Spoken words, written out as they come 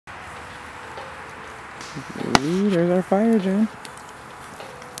Ooh, there's our fire, Jen.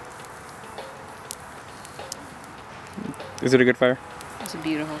 Is it a good fire? It's a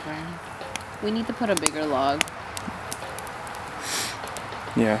beautiful fire. We need to put a bigger log.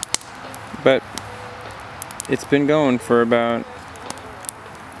 Yeah. But it's been going for about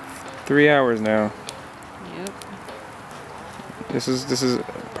 3 hours now. Yep. This is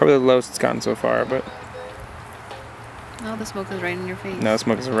probably the lowest it's gotten so far, but No, the smoke is right in your face. now the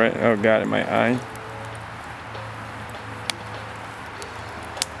smoke is right. Oh god, in my eye.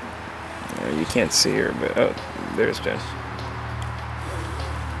 You can't see her, but oh, there's Jen.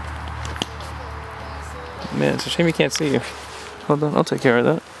 Man, it's a shame you can't see you. Hold on, I'll take care of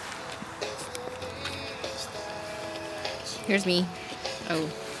that. Here's me. Oh,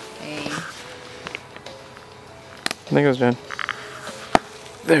 hey. There goes Jen.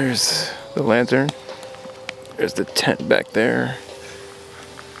 There's the lantern. There's the tent back there.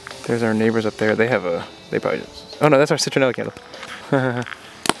 There's our neighbors up there. They probably just... Oh no, that's our citronella candle.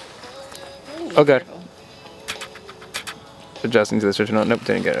 Oh god. Adjusting to the citronella. Nope,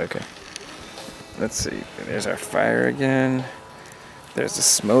 didn't get it. Okay. Let's see. There's our fire again. There's the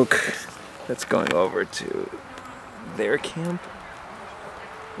smoke that's going over to their camp.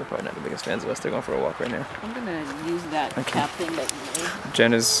 They're probably not the biggest fans of us. They're going for a walk right now. I'm gonna use that cap thing that you made.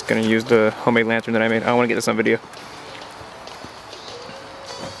 Jen is gonna use the homemade lantern that I made. I want to get this on video.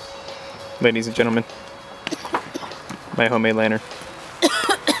 Ladies and gentlemen, my homemade lantern.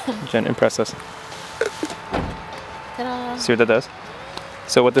 Jen, impress us. Ta-da! See what that does?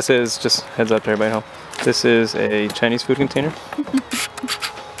 So what this is, just heads up to everybody at home. This is a Chinese food container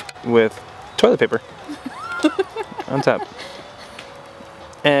with toilet paper on top.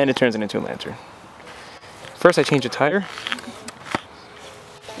 And it turns it into a lantern. First I change a tire,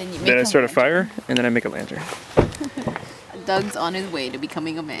 then I start a fire, and then I make a lantern. Doug's on his way to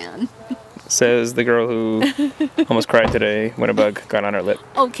becoming a man. Says the girl who almost cried today when a bug got on her lip.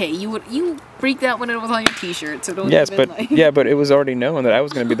 Okay, you freaked out when it was on your t-shirt, so don't Yes, even, but like... yeah, but it was already known that I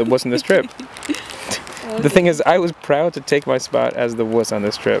was going to be the wuss on this trip. Okay. The thing is, I was proud to take my spot as the wuss on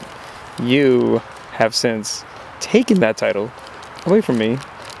this trip. You have since taken that title away from me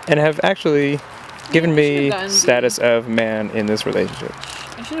and have actually given me status of man in this relationship.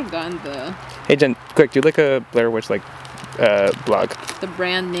 I should have gotten the... Hey Jen, quick, do you like a Blair Witch blog? The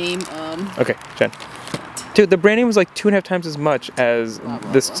brand name, Okay, Jen. Dude, the brand name was like 2.5 times as much as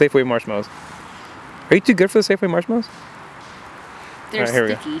the Safeway Marshmallows. Are you too good for the Safeway Marshmallows? They're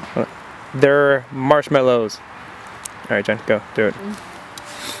sticky. They're marshmallows. Alright, Jen, go. Do it.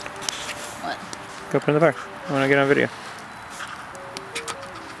 What? Go put it in the fire. I want to get on video.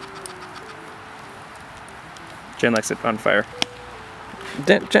 Jen likes it on fire.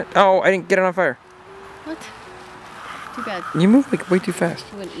 Jen, oh, I didn't get it on fire. What? Too bad. You move like way too fast.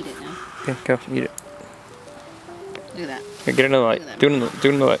 I'm gonna eat it now. Okay, go, eat it. Do that. Here, get it in the light. Do it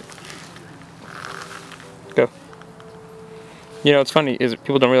in the light. Go. You know, what's funny is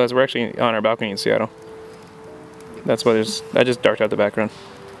people don't realize we're actually on our balcony in Seattle. That's why I just darked out the background.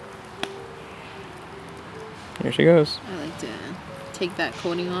 Here she goes. I like to take that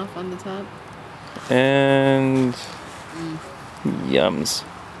coating off on the top. And yums.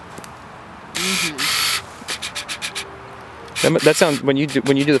 That sounds when you do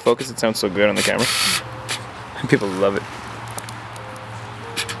the focus, it sounds so good on the camera. People love it.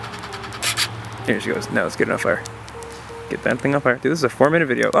 Here she goes. Now let's get it on fire. Get that thing on fire. Dude, this is a 4-minute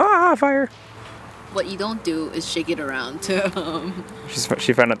video. Ah, fire! What you don't do is shake it around to.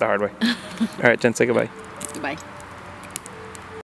 She found out the hard way. All right, Jen, say goodbye. Goodbye.